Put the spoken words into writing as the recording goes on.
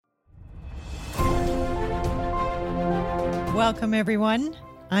Welcome, everyone.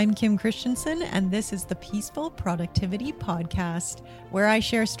 I'm Kim Christensen, and this is the Peaceful Productivity Podcast, where I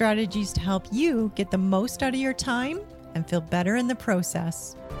share strategies to help you get the most out of your time and feel better in the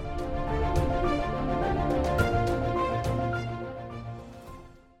process.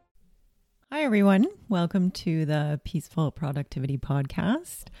 Hi, everyone. Welcome to the Peaceful Productivity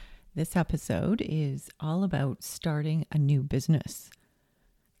Podcast. This episode is all about starting a new business.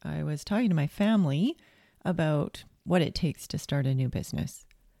 I was talking to my family about what it takes to start a new business.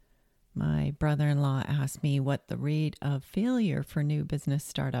 My brother-in-law asked me what the rate of failure for new business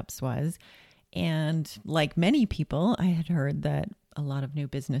startups was. And like many people, I had heard that a lot of new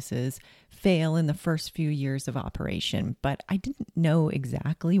businesses fail in the first few years of operation, but I didn't know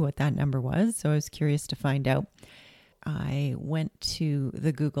exactly what that number was. So I was curious to find out. I went to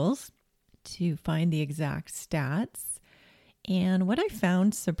the Googles to find the exact stats. And what I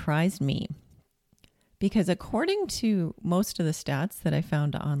found surprised me. Because according to most of the stats that I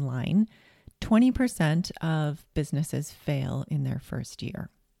found online, 20% of businesses fail in their first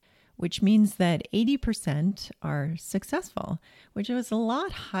year, which means that 80% are successful, which was a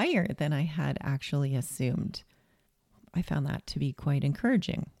lot higher than I had actually assumed. I found that to be quite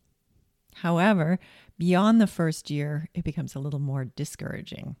encouraging. However, beyond the first year, it becomes a little more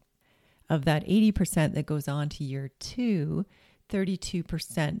discouraging. Of that 80% that goes on to year two,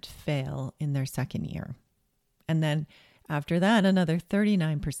 32% fail in their second year. And then after that, another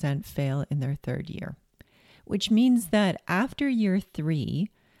 39% fail in their third year, which means that after year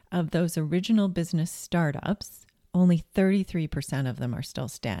three of those original business startups, only 33% of them are still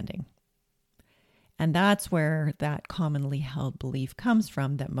standing. And that's where that commonly held belief comes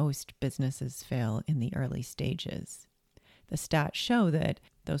from that most businesses fail in the early stages. The stats show that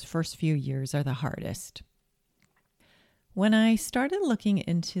those first few years are the hardest. When I started looking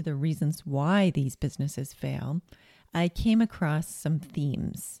into the reasons why these businesses fail, I came across some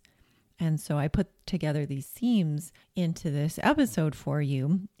themes. And so I put together these themes into this episode for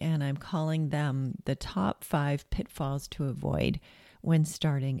you, and I'm calling them the top 5 pitfalls to avoid when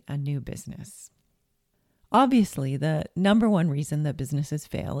starting a new business. Obviously, the number one reason that businesses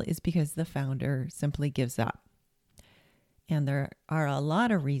fail is because the founder simply gives up. And there are a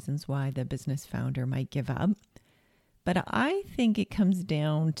lot of reasons why the business founder might give up. But I think it comes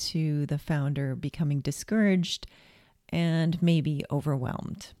down to the founder becoming discouraged and maybe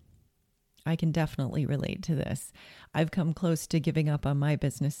overwhelmed. I can definitely relate to this. I've come close to giving up on my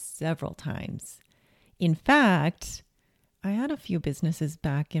business several times. In fact, I had a few businesses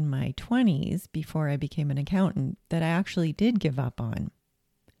back in my 20s before I became an accountant that I actually did give up on.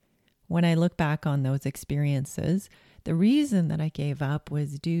 When I look back on those experiences, the reason that I gave up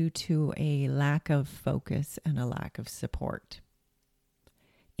was due to a lack of focus and a lack of support.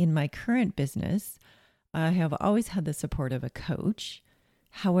 In my current business, I have always had the support of a coach.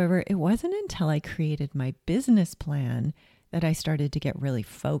 However, it wasn't until I created my business plan that I started to get really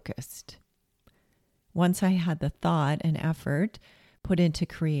focused. Once I had the thought and effort put into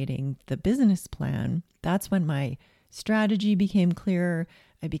creating the business plan, that's when my strategy became clearer.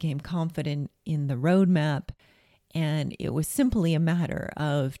 I became confident in the roadmap. And it was simply a matter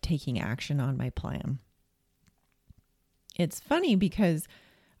of taking action on my plan. It's funny because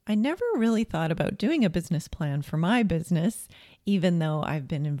I never really thought about doing a business plan for my business, even though I've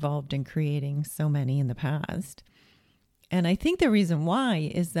been involved in creating so many in the past. And I think the reason why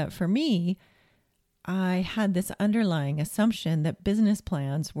is that for me, I had this underlying assumption that business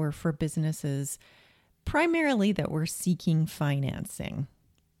plans were for businesses primarily that were seeking financing.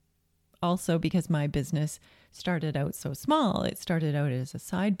 Also, because my business started out so small, it started out as a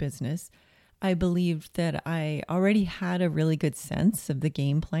side business, I believed that I already had a really good sense of the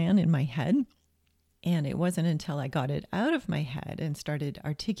game plan in my head. And it wasn't until I got it out of my head and started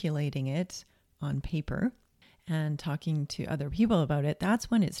articulating it on paper and talking to other people about it, that's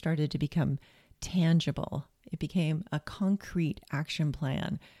when it started to become tangible. It became a concrete action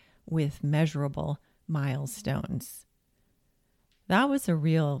plan with measurable milestones. That was a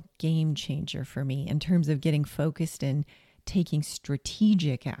real game changer for me in terms of getting focused and taking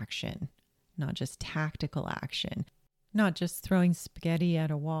strategic action, not just tactical action, not just throwing spaghetti at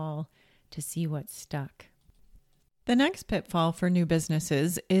a wall to see what stuck. The next pitfall for new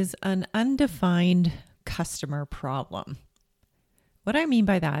businesses is an undefined customer problem. What I mean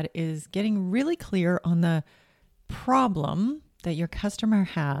by that is getting really clear on the problem that your customer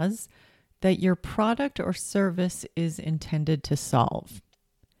has that your product or service is intended to solve.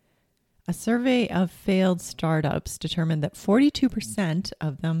 A survey of failed startups determined that 42%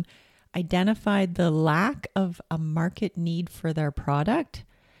 of them identified the lack of a market need for their product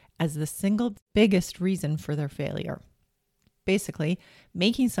as the single biggest reason for their failure. Basically,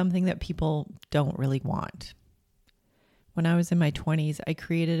 making something that people don't really want. When I was in my 20s, I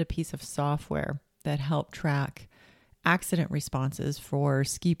created a piece of software that helped track accident responses for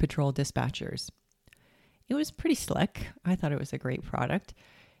ski patrol dispatchers. It was pretty slick. I thought it was a great product.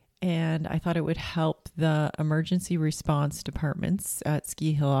 And I thought it would help the emergency response departments at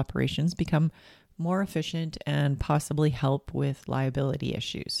ski hill operations become more efficient and possibly help with liability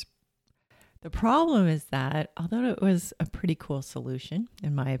issues. The problem is that although it was a pretty cool solution,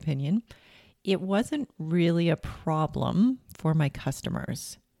 in my opinion, it wasn't really a problem for my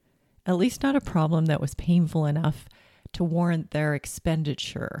customers. At least not a problem that was painful enough to warrant their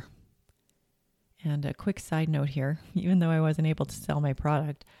expenditure. And a quick side note here, even though I wasn't able to sell my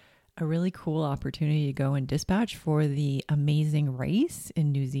product, a really cool opportunity to go and dispatch for the amazing race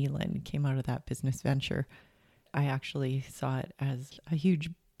in New Zealand came out of that business venture. I actually saw it as a huge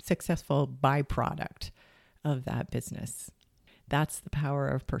successful byproduct of that business. That's the power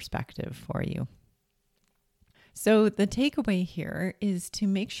of perspective for you. So the takeaway here is to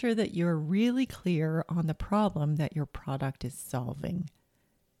make sure that you're really clear on the problem that your product is solving.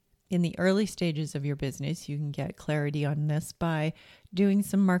 In the early stages of your business, you can get clarity on this by doing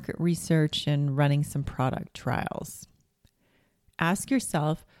some market research and running some product trials. Ask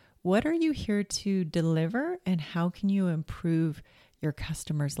yourself, what are you here to deliver and how can you improve your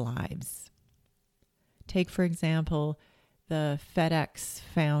customers' lives? Take, for example, the FedEx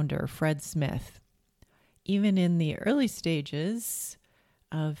founder, Fred Smith. Even in the early stages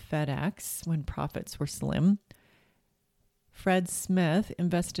of FedEx, when profits were slim, Fred Smith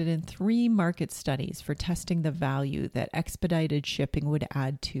invested in 3 market studies for testing the value that expedited shipping would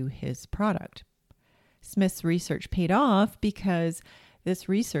add to his product. Smith's research paid off because this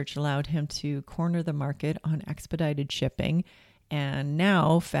research allowed him to corner the market on expedited shipping, and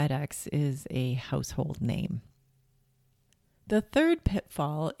now FedEx is a household name. The third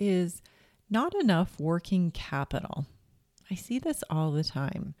pitfall is not enough working capital. I see this all the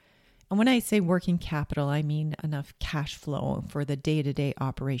time. And when I say working capital, I mean enough cash flow for the day-to-day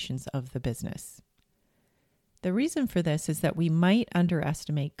operations of the business. The reason for this is that we might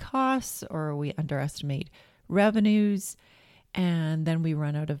underestimate costs or we underestimate revenues, and then we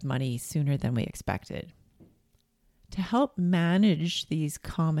run out of money sooner than we expected. To help manage these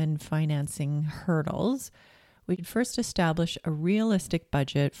common financing hurdles, we'd first establish a realistic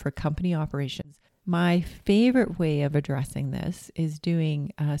budget for company operations. My favorite way of addressing this is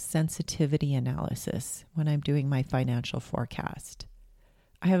doing a sensitivity analysis when I'm doing my financial forecast.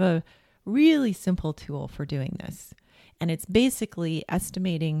 I have a really simple tool for doing this, and it's basically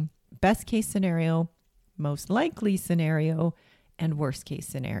estimating best case scenario, most likely scenario, and worst case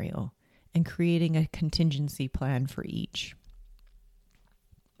scenario, and creating a contingency plan for each.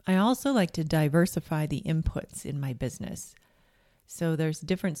 I also like to diversify the inputs in my business. So there's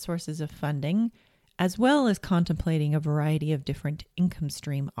different sources of funding, as well as contemplating a variety of different income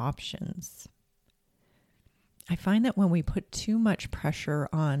stream options. I find that when we put too much pressure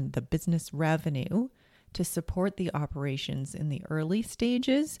on the business revenue to support the operations in the early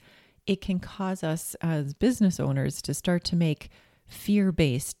stages, it can cause us as business owners to start to make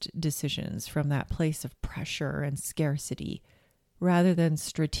fear-based decisions from that place of pressure and scarcity, rather than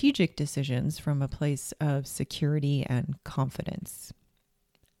strategic decisions from a place of security and confidence.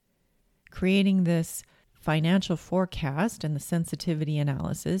 Creating this financial forecast and the sensitivity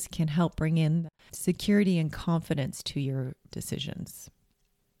analysis can help bring in security and confidence to your decisions.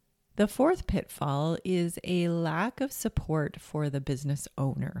 The fourth pitfall is a lack of support for the business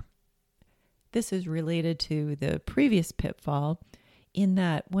owner. This is related to the previous pitfall in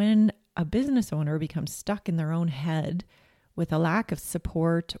that when a business owner becomes stuck in their own head with a lack of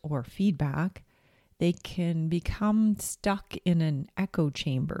support or feedback, they can become stuck in an echo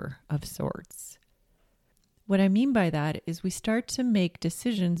chamber of sorts. What I mean by that is we start to make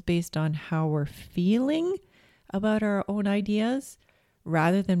decisions based on how we're feeling about our own ideas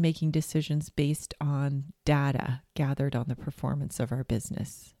rather than making decisions based on data gathered on the performance of our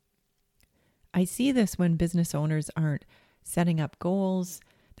business. I see this when business owners aren't setting up goals,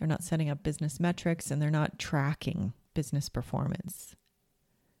 they're not setting up business metrics, and they're not tracking business performance.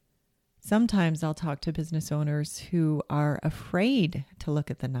 Sometimes I'll talk to business owners who are afraid to look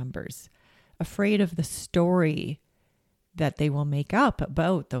at the numbers, afraid of the story that they will make up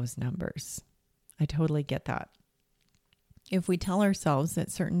about those numbers. I totally get that. If we tell ourselves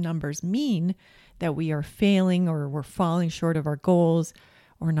that certain numbers mean that we are failing or we're falling short of our goals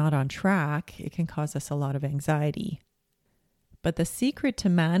or not on track, it can cause us a lot of anxiety. But the secret to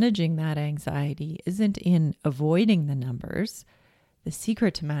managing that anxiety isn't in avoiding the numbers. The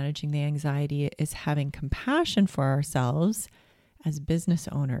secret to managing the anxiety is having compassion for ourselves as business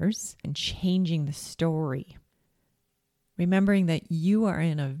owners and changing the story. Remembering that you are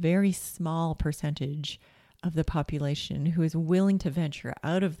in a very small percentage of the population who is willing to venture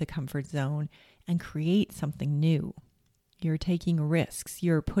out of the comfort zone and create something new. You're taking risks.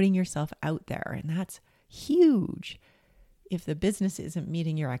 You're putting yourself out there, and that's huge. If the business isn't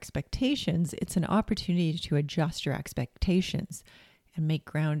meeting your expectations, it's an opportunity to adjust your expectations and make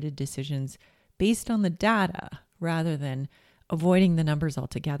grounded decisions based on the data rather than avoiding the numbers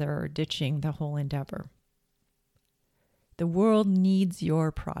altogether or ditching the whole endeavor. The world needs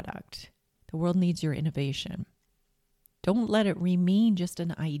your product. The world needs your innovation. Don't let it remain just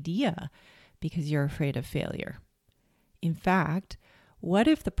an idea because you're afraid of failure. In fact, what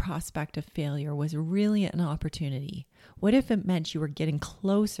if the prospect of failure was really an opportunity? What if it meant you were getting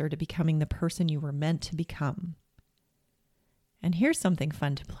closer to becoming the person you were meant to become? And here's something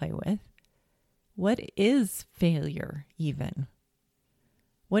fun to play with. What is failure even?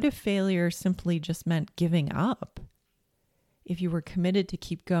 What if failure simply just meant giving up? If you were committed to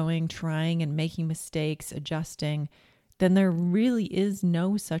keep going, trying and making mistakes, adjusting, then there really is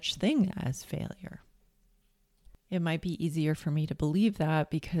no such thing as failure. It might be easier for me to believe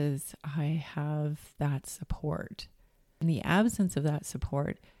that because I have that support. In the absence of that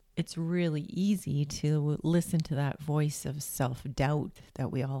support, it's really easy to listen to that voice of self-doubt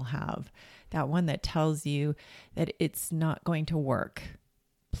that we all have, that one that tells you that it's not going to work.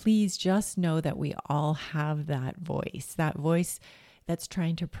 Please just know that we all have that voice that's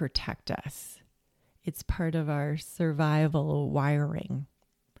trying to protect us. It's part of our survival wiring.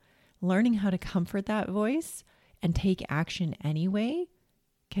 Learning how to comfort that voice and take action anyway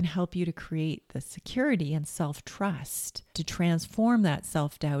can help you to create the security and self-trust to transform that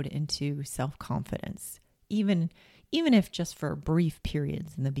self-doubt into self-confidence, even if just for brief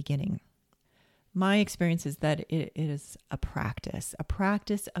periods in the beginning. My experience is that it is a practice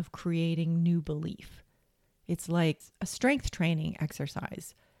of creating new belief. It's like a strength training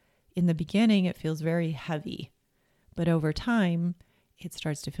exercise. In the beginning, it feels very heavy, but over time, it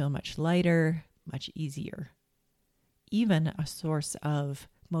starts to feel much lighter, much easier. Even a source of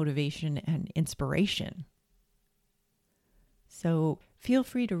motivation and inspiration. So feel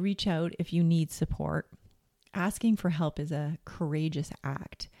free to reach out if you need support. Asking for help is a courageous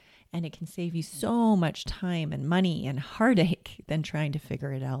act, and it can save you so much time and money and heartache than trying to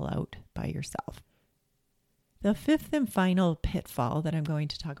figure it all out by yourself. The fifth and final pitfall that I'm going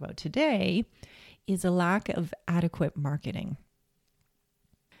to talk about today is a lack of adequate marketing.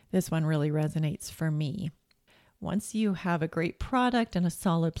 This one really resonates for me. Once you have a great product and a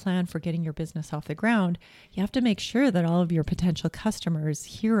solid plan for getting your business off the ground, you have to make sure that all of your potential customers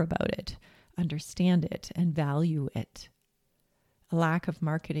hear about it, understand it, and value it. A lack of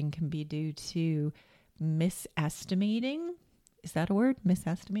marketing can be due to misestimating. Is that a word?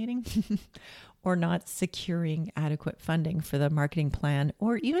 Misestimating? Or not securing adequate funding for the marketing plan,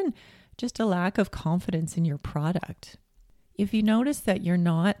 or even just a lack of confidence in your product. If you notice that you're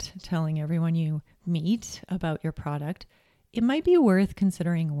not telling everyone you meet about your product, it might be worth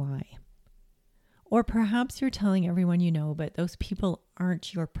considering why. Or perhaps you're telling everyone you know, but those people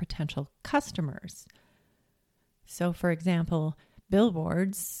aren't your potential customers. So for example,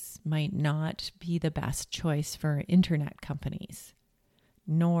 billboards might not be the best choice for internet companies,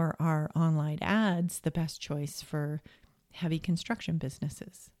 nor are online ads the best choice for heavy construction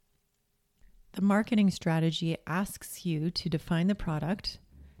businesses. The marketing strategy asks you to define the product,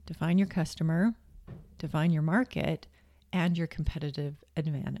 define your customer, define your market, and your competitive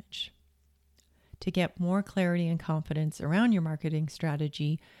advantage. To get more clarity and confidence around your marketing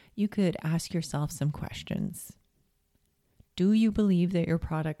strategy, you could ask yourself some questions. Do you believe that your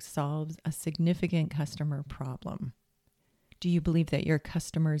product solves a significant customer problem? Do you believe that your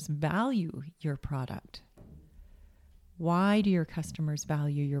customers value your product? Why do your customers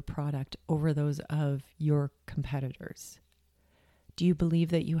value your product over those of your competitors? Do you believe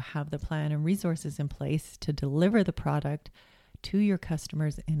that you have the plan and resources in place to deliver the product to your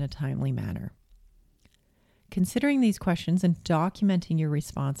customers in a timely manner? Considering these questions and documenting your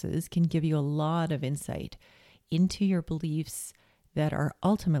responses can give you a lot of insight into your beliefs that are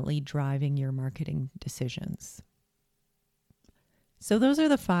ultimately driving your marketing decisions. So those are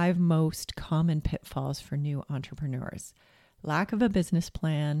the 5 most common pitfalls for new entrepreneurs: lack of a business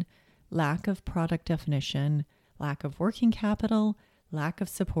plan, lack of product definition, lack of working capital, lack of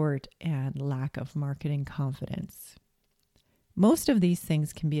support, and lack of marketing confidence. Most of these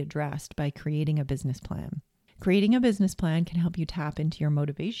things can be addressed by creating a business plan. Creating a business plan can help you tap into your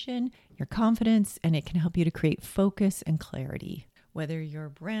motivation, your confidence, and it can help you to create focus and clarity. Whether you're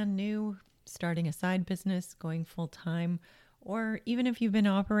brand new, starting a side business, going full time, or even if you've been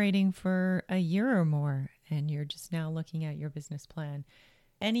operating for a year or more and you're just now looking at your business plan,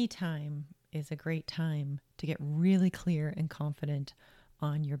 any time is a great time to get really clear and confident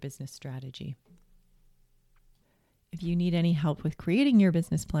on your business strategy. If you need any help with creating your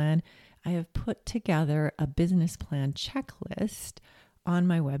business plan, I have put together a business plan checklist on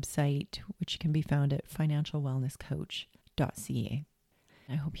my website, which can be found at financialwellnesscoach.ca.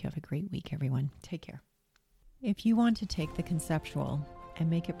 I hope you have a great week, everyone. Take care. If you want to take the conceptual and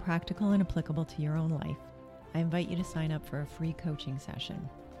make it practical and applicable to your own life, I invite you to sign up for a free coaching session.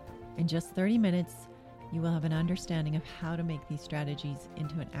 In just 30 minutes, you will have an understanding of how to make these strategies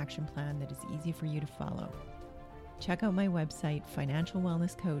into an action plan that is easy for you to follow. Check out my website,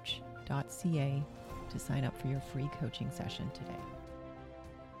 financialwellnesscoach.ca, to sign up for your free coaching session today.